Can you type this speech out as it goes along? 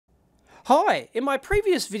Hi, in my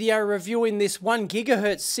previous video reviewing this 1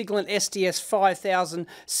 GHz Siglent SDS 5000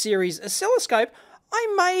 series oscilloscope,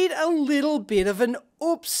 I made a little bit of an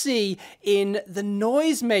oopsie in the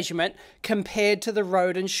noise measurement compared to the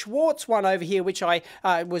Rohde & Schwarz one over here, which I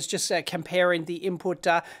was just comparing the input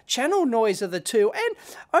channel noise of the two, and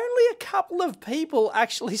only a couple of people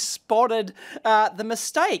actually spotted the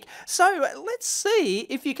mistake. So let's see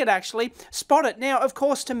if you can actually spot it. Now, of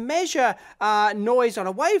course, to measure noise on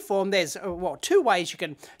a waveform, there's two ways you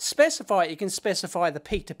can specify it. You can specify the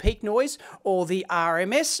peak-to-peak noise or the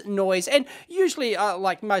RMS noise, and usually,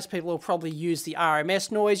 like most people will probably use the RMS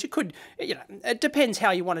noise. You could, it depends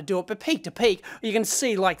how you want to do it, but peak to peak, you can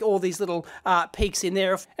see like all these little peaks in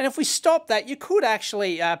there. And if we stop that, you could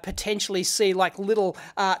actually potentially see like little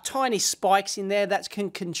tiny spikes in there that can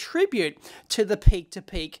contribute to the peak to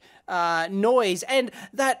peak noise, and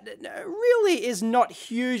that really is not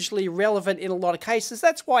hugely relevant in a lot of cases.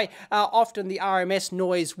 That's why often the RMS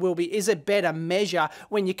noise is a better measure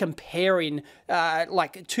when you're comparing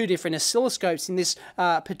like two different oscilloscopes in this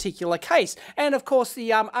particular case. And of course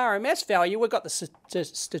the RMS value, we've got the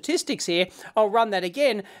statistics here, I'll run that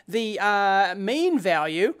again. The mean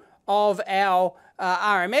value of our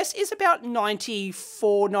RMS is about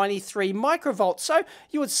 94, 93 microvolts. So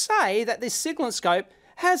you would say that this Siglent scope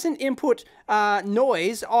has an input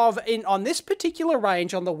noise of, on this particular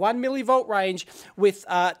range, on the 1 millivolt range, with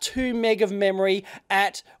 2 meg of memory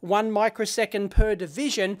at 1 microsecond per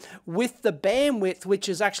division, with the bandwidth, which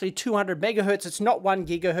is actually 200 megahertz. It's not 1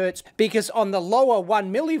 gigahertz, because on the lower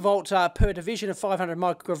 1 millivolt per division of 500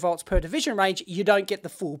 microvolts per division range, you don't get the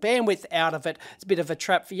full bandwidth out of it. It's a bit of a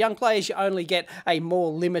trap for young players. You only get a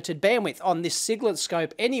more limited bandwidth on this Siglent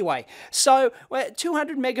scope anyway. So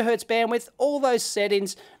 200 megahertz bandwidth, all those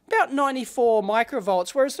settings, about 94 microvolts,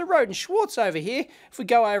 whereas the Rohde & Schwarz over here, if we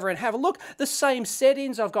go over and have a look, the same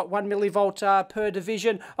settings. I've got 1 millivolt per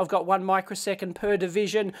division, I've got 1 microsecond per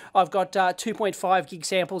division, I've got 2.5 gig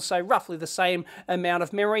samples, so roughly the same amount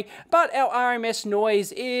of memory, but our RMS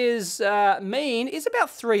noise is mean is about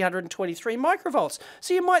 323 microvolts.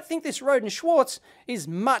 So you might think this Rohde & Schwarz is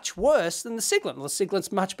much worse than the Siglent. Well, the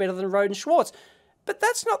Siglent's much better than Rohde & Schwarz, but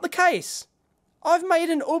that's not the case. I've made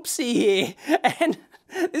an oopsie here, and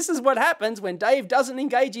this is what happens when Dave doesn't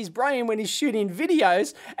engage his brain when he's shooting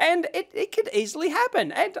videos, and it could easily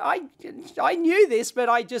happen. And I knew this, but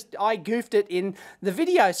I goofed it in the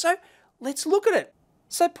video. So let's look at it.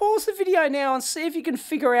 So pause the video now and see if you can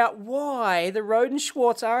figure out why the Rohde &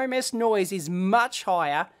 Schwarz RMS noise is much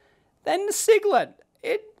higher than the Siglent.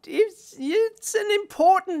 It's an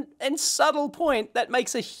important and subtle point that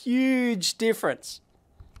makes a huge difference.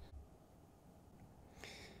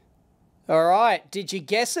 All right, did you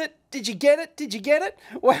guess it? Did you get it? Did you get it?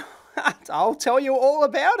 Well, I'll tell you all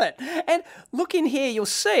about it. And look in here, you'll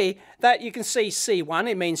see that you can see C1,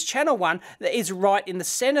 it means channel 1, that is right in the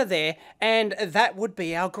center there, and that would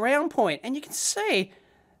be our ground point. And you can see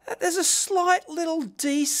that there's a slight little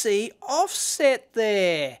DC offset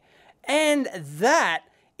there. And that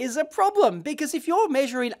is a problem, because if you're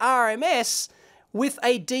measuring RMS with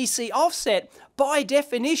a DC offset, by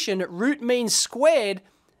definition, root mean squared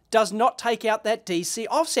does not take out that DC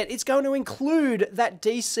offset. It's going to include that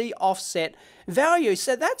DC offset value.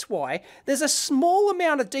 So that's why there's a small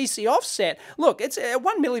amount of DC offset. Look, it's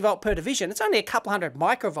 1 millivolt per division. It's only a couple hundred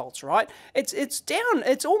microvolts, right? It's down,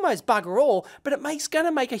 it's almost bugger all, but it's going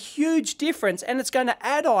to make a huge difference, and it's going to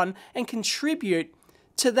add on and contribute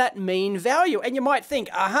to that mean value. And you might think,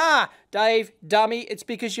 aha, Dave, dummy, it's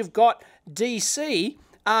because you've got DC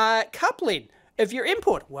coupling of your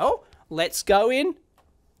input. Well, let's go in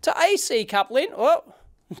to AC coupling. Oh,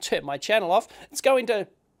 turn my channel off. It's going to,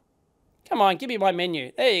 come on, give me my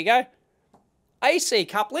menu. There you go. AC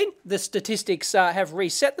coupling, the statistics have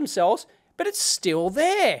reset themselves, but it's still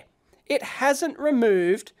there. It hasn't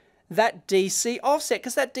removed that DC offset,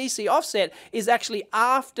 because that DC offset is actually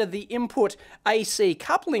after the input AC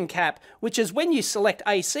coupling cap, which is when you select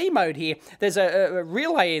AC mode here, there's a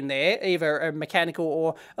relay in there, either a mechanical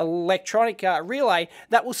or electronic relay,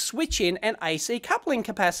 that will switch in an AC coupling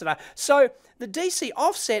capacitor. So the DC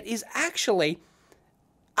offset is actually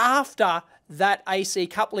after that AC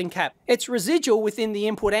coupling cap. It's residual within the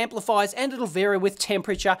input amplifiers, and it'll vary with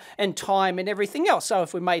temperature and time and everything else. So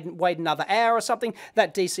if we wait another hour or something,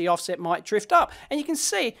 that DC offset might drift up. And you can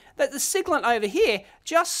see that the Siglent over here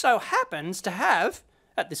just so happens to have,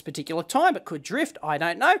 at this particular time, it could drift, I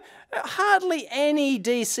don't know, hardly any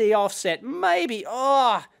DC offset. Maybe,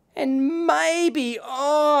 and maybe,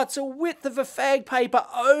 it's a width of a fag paper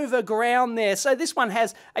over ground there. So this one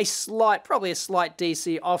has a slight, probably a slight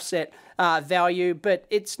DC offset value, but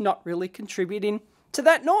it's not really contributing to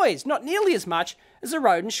that noise, not nearly as much as a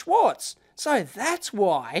Roden-Schwarz. So that's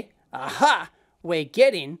why, we're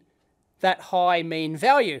getting that high mean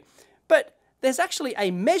value. But there's actually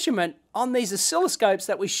a measurement on these oscilloscopes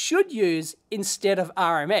that we should use instead of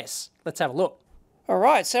RMS. Let's have a look. All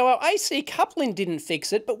right, so our AC coupling didn't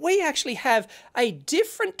fix it, but we actually have a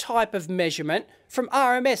different type of measurement from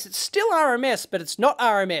RMS. It's still RMS, but it's not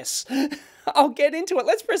RMS. I'll get into it.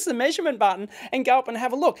 Let's press the measurement button and go up and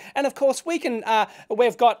have a look. And of course, we can,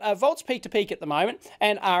 we've got volts peak to peak at the moment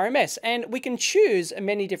and RMS, and we can choose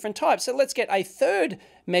many different types. So let's get a third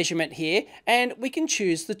measurement here, and we can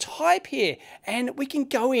choose the type here, and we can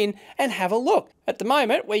go in and have a look. At the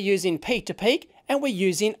moment, we're using peak to peak, and we're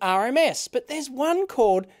using RMS, but there's one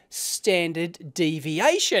called standard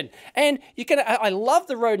deviation. And you can, I love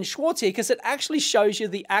the Roden-Schwarz here because it actually shows you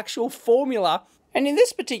the actual formula. And in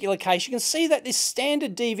this particular case, you can see that this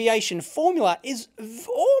standard deviation formula is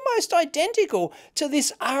almost identical to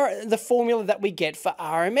this the formula that we get for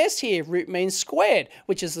RMS here, root mean squared,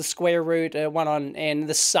 which is the square root 1 on n,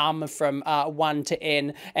 the sum from 1 to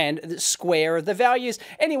n, and the square of the values.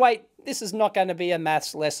 Anyway, this is not going to be a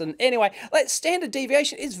maths lesson. Anyway, standard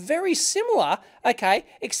deviation is very similar, okay,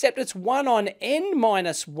 except it's 1 on n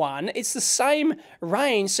minus 1. It's the same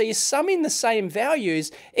range, so you're summing the same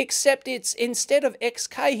values, except it's, instead of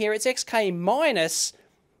xk here, it's xk minus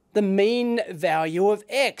the mean value of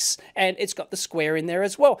x, and it's got the square in there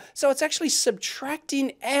as well. So it's actually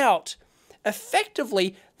subtracting out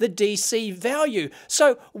effectively the DC value.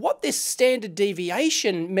 So what this standard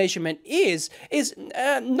deviation measurement is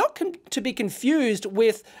not to be confused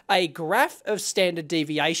with a graph of standard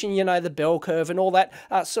deviation, you know, the bell curve and all that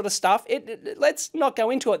sort of stuff. Let's not go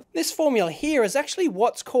into it. This formula here is actually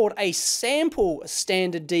what's called a sample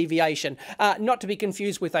standard deviation, not to be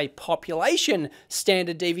confused with a population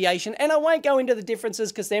standard deviation. And I won't go into the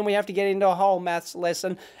differences because then we have to get into a whole maths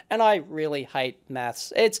lesson, and I really hate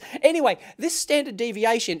maths. Anyway, this standard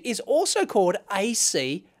deviation is also called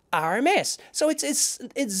AC RMS. So it's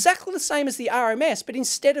exactly the same as the RMS, but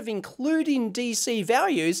instead of including DC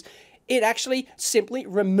values, it actually simply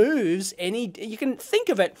removes any, you can think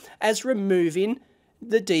of it as removing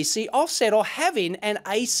the DC offset or having an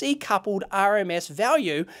AC coupled RMS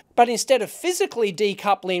value, but instead of physically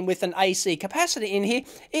decoupling with an AC capacitor in here,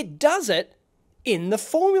 it does it in the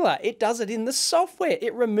formula. It does it in the software.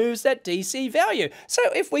 It removes that DC value. So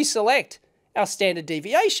if we select our standard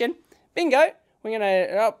deviation, bingo, we're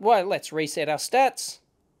gonna, well, let's reset our stats.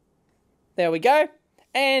 There we go.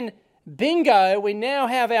 And bingo, we now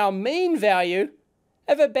have our mean value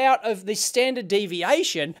of the standard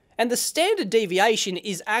deviation. And the standard deviation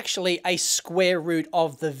is actually a square root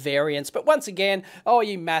of the variance. But once again, oh,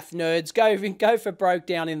 you math nerds, go for broke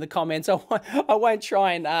down in the comments. I won't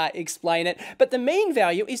try and explain it. But the mean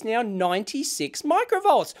value is now 96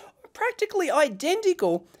 microvolts, practically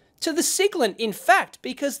identical to the Siglent, in fact,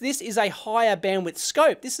 because this is a higher bandwidth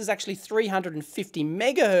scope. This is actually 350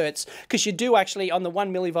 megahertz, because you do actually, on the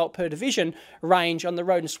 1 millivolt per division range on the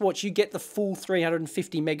Roden-Schwarz, you get the full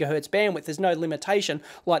 350 megahertz bandwidth. There's no limitation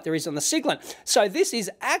like there is on the Siglent. So this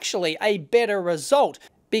is actually a better result,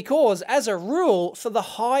 because as a rule, for the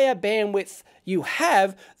higher bandwidth you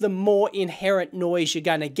have, the more inherent noise you're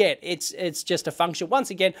going to get. It's just a function.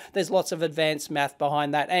 Once again, there's lots of advanced math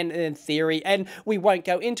behind that and theory, and we won't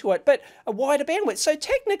go into it, but a wider bandwidth. So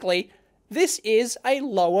technically, this is a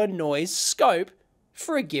lower noise scope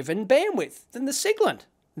for a given bandwidth than the Siglent.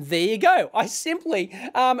 There you go. I simply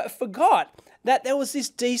forgot that there was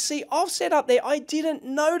this DC offset up there. I didn't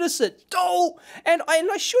notice it. Oh, and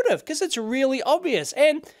I should have, because it's really obvious.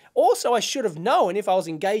 And also, I should have known, if I was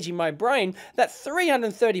engaging my brain, that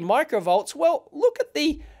 330 microvolts, well, look at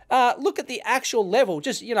the actual level.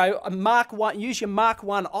 Just, you know, Mark 1, use your Mark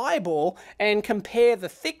 1 eyeball and compare the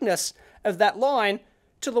thickness of that line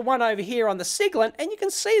to the one over here on the Siglent, and you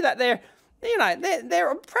can see that they're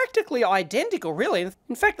practically identical, really.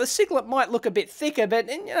 In fact, the Siglent might look a bit thicker, but,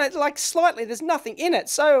 you know, like slightly, there's nothing in it.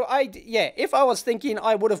 So, yeah, if I was thinking,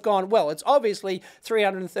 I would have gone, well, it's obviously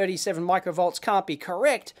 337 microvolts can't be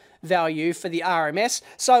correct value for the RMS.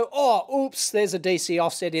 So, oh, oops, there's a DC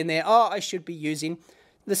offset in there. Oh, I should be using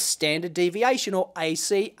the standard deviation, or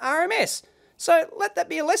AC RMS. So, let that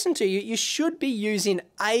be a lesson to you. You should be using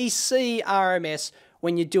AC RMS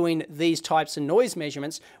when you're doing these types of noise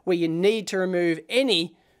measurements where you need to remove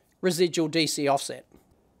any residual DC offset.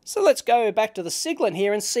 So let's go back to the Siglent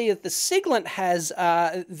here and see that the Siglent has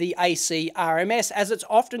the AC RMS, as it's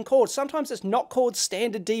often called. Sometimes it's not called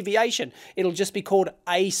standard deviation. It'll just be called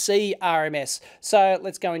AC RMS. So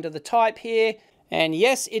let's go into the type here. And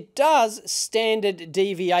yes, it does standard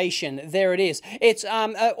deviation. There it is. It's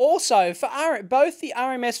also for both the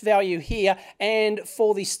RMS value here and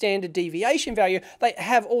for the standard deviation value, they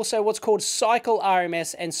have also what's called cycle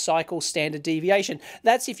RMS and cycle standard deviation.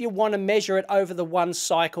 That's if you want to measure it over the one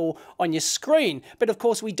cycle on your screen. But of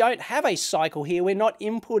course, we don't have a cycle here. We're not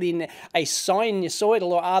inputting a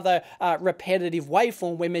sinusoidal or other repetitive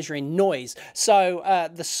waveform. We're measuring noise. So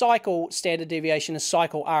the cycle standard deviation and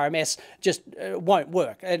cycle RMS just won't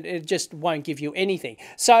work, and it just won't give you anything.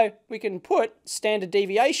 So we can put standard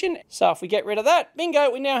deviation. So if we get rid of that, bingo,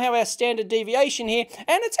 we now have our standard deviation here,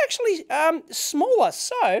 and it's actually smaller.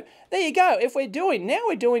 So there you go. If we're doing, now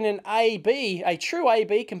we're doing an AB, a true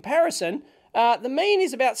AB comparison, the mean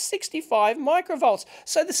is about 65 microvolts.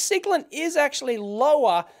 So the Siglent is actually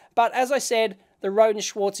lower, but as I said, the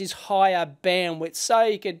Rohde-Schwarz is higher bandwidth, so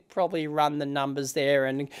you could probably run the numbers there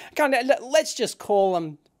and kind of, let's just call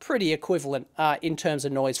them pretty equivalent in terms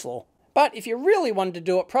of noise floor. But if you really wanted to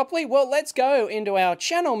do it properly, well, let's go into our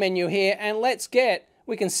channel menu here and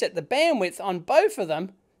we can set the bandwidth on both of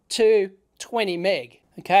them to 20 meg.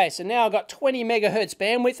 Okay, so now I've got 20 megahertz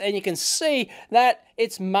bandwidth, and you can see that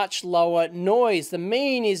it's much lower noise. The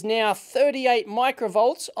mean is now 38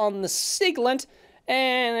 microvolts on the Siglent,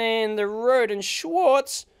 and then the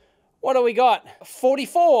Rohde-Schwarz, what do we got?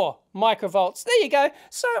 44 microvolts. There you go.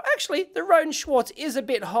 So actually, the Rohde-Schwarz is a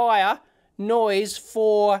bit higher noise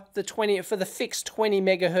for the fixed 20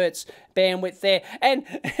 megahertz bandwidth there. And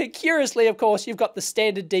curiously, of course, you've got the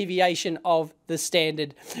standard deviation of the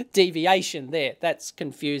standard deviation there. That's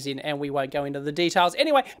confusing, and we won't go into the details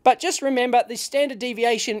anyway. But just remember, the standard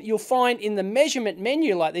deviation you'll find in the measurement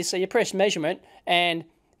menu like this. So you press measurement and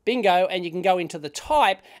bingo, and you can go into the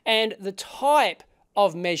type, and the type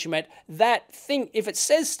of measurement, that thing, if it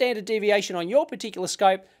says standard deviation on your particular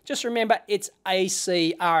scope, just remember it's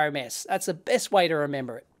AC RMS. That's the best way to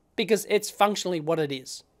remember it, because it's functionally what it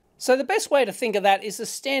is. So the best way to think of that is the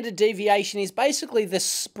standard deviation is basically the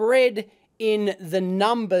spread in the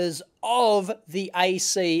numbers of the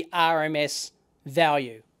AC RMS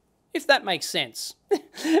value, if that makes sense.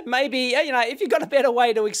 Maybe, you know, if you've got a better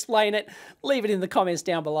way to explain it, leave it in the comments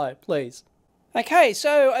down below, please. Okay,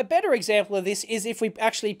 so a better example of this is if we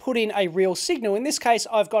actually put in a real signal. In this case,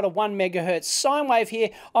 I've got a 1 megahertz sine wave here.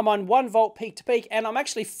 I'm on 1 volt peak to peak, and I'm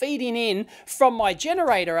actually feeding in from my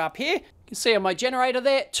generator up here. You can see on my generator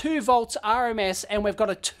there, 2 volts RMS, and we've got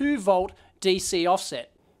a 2 volt DC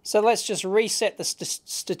offset. So let's just reset the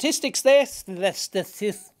statistics there.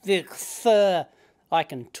 I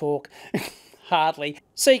can talk. Hardly.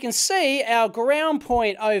 So you can see our ground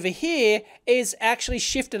point over here is actually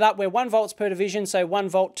shifted up. We're 1 volts per division, so 1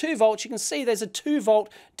 volt, 2 volts. You can see there's a 2 volt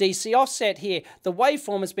DC offset here. The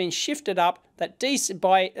waveform has been shifted up that DC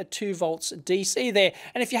by a 2 volts DC there.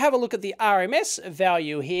 And if you have a look at the RMS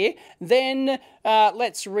value here, then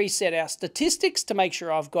let's reset our statistics to make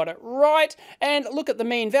sure I've got it right. And look at the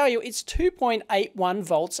mean value. It's 2.81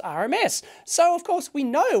 volts RMS. So of course we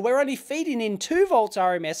know we're only feeding in 2 volts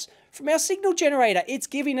RMS from our signal generator. It's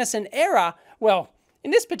giving us an error. Well,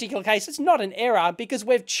 in this particular case, it's not an error because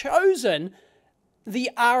we've chosen the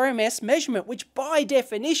RMS measurement, which by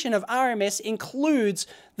definition of RMS includes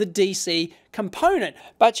the DC component.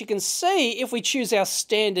 But you can see if we choose our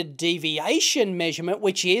standard deviation measurement,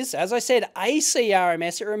 which is, as I said, AC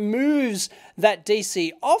RMS, it removes that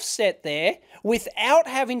DC offset there without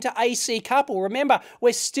having to AC couple. Remember,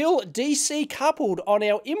 we're still DC coupled on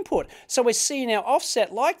our input, so we're seeing our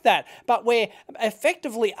offset like that, but we're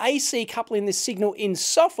effectively AC coupling this signal in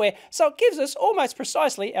software, so it gives us almost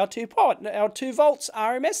precisely our 2 volts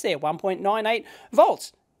RMS there, 1.98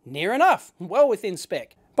 volts. Near enough, well within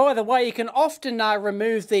spec. By the way, you can often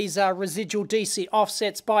remove these residual DC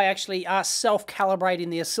offsets by actually self-calibrating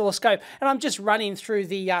the oscilloscope. And I'm just running through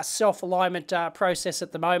the self-alignment process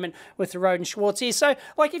at the moment with the Rohde-Schwarz here. So,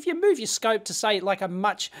 like, if you move your scope to, say, like a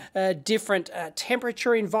much different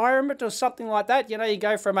temperature environment or something like that, you know, you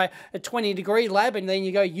go from a 20-degree lab and then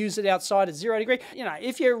you go use it outside at 0 degree. You know,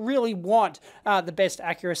 if you really want the best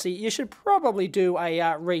accuracy, you should probably do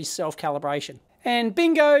a self-calibration. And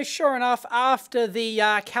bingo, sure enough, after the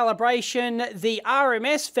calibration, the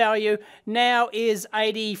RMS value now is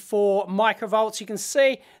 84 microvolts. You can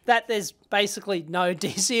see that there's basically no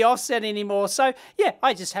DC offset anymore. So yeah,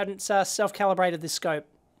 I just hadn't self-calibrated this scope.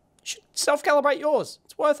 Self-calibrate yours,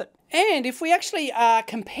 it's worth it. And if we actually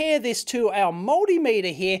compare this to our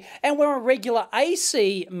multimeter here, and we're on regular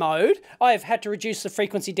AC mode, I've had to reduce the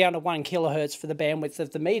frequency down to 1 kilohertz for the bandwidth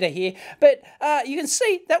of the meter here, but you can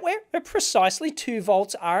see that we're at precisely 2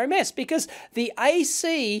 volts RMS, because the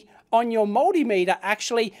AC on your multimeter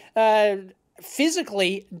actually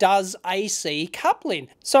physically does AC coupling.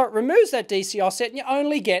 So it removes that DC offset and you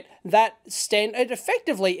only get that standard.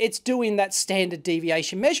 Effectively, it's doing that standard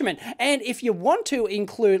deviation measurement. And if you want to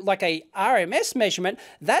include like a RMS measurement,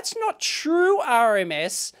 that's not true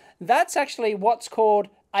RMS. That's actually what's called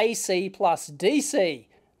AC plus DC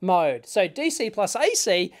mode. So DC plus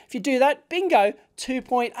AC, if you do that, bingo,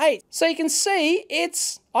 2.8. So you can see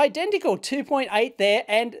it's identical, 2.8 there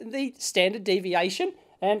and the standard deviation.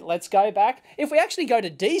 And let's go back. If we actually go to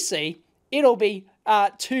DC, it'll be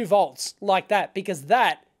 2 volts like that, because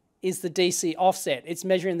that is the DC offset. It's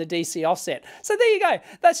measuring the DC offset. So there you go.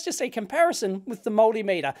 That's just a comparison with the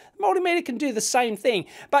multimeter. The multimeter can do the same thing,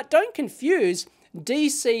 but don't confuse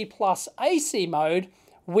DC plus AC mode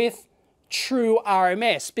with true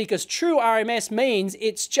RMS, because true RMS means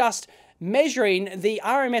it's just measuring the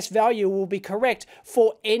RMS value will be correct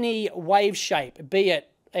for any wave shape, be it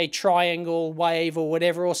a triangle wave or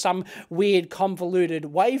whatever, or some weird convoluted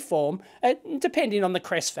waveform, depending on the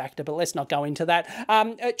crest factor, but let's not go into that.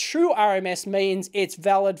 True RMS means it's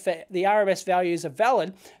valid for, the RMS values are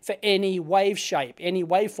valid for any wave shape, any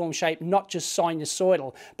waveform shape, not just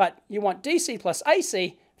sinusoidal. But you want DC plus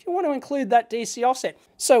AC if you want to include that DC offset.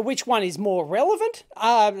 So which one is more relevant?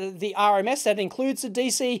 The RMS that includes the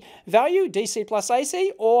DC value, DC plus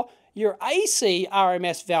AC, or your AC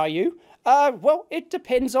RMS value? Well, it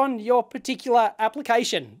depends on your particular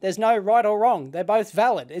application. There's no right or wrong. They're both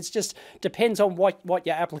valid. It just depends on what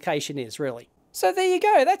your application is, really. So there you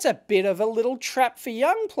go. That's a bit of a little trap for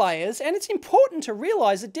young players, and it's important to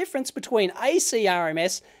realize the difference between AC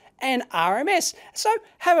RMS and RMS. So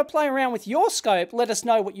have a play around with your scope. Let us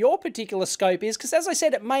know what your particular scope is, because as I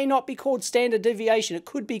said, it may not be called standard deviation. It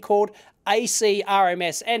could be called AC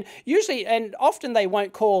RMS, and usually and often they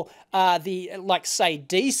won't call like say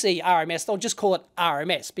DC RMS, they'll just call it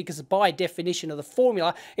RMS, because by definition of the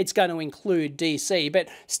formula it's going to include DC. But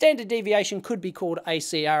standard deviation could be called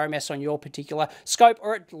AC RMS on your particular scope,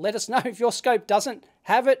 or let us know if your scope doesn't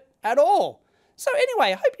have it at all. So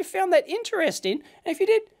anyway, I hope you found that interesting, and if you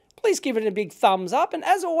did, please give it a big thumbs up, and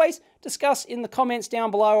as always, discuss in the comments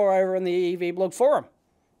down below or over on the EEVblog forum.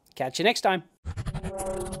 Catch you next time.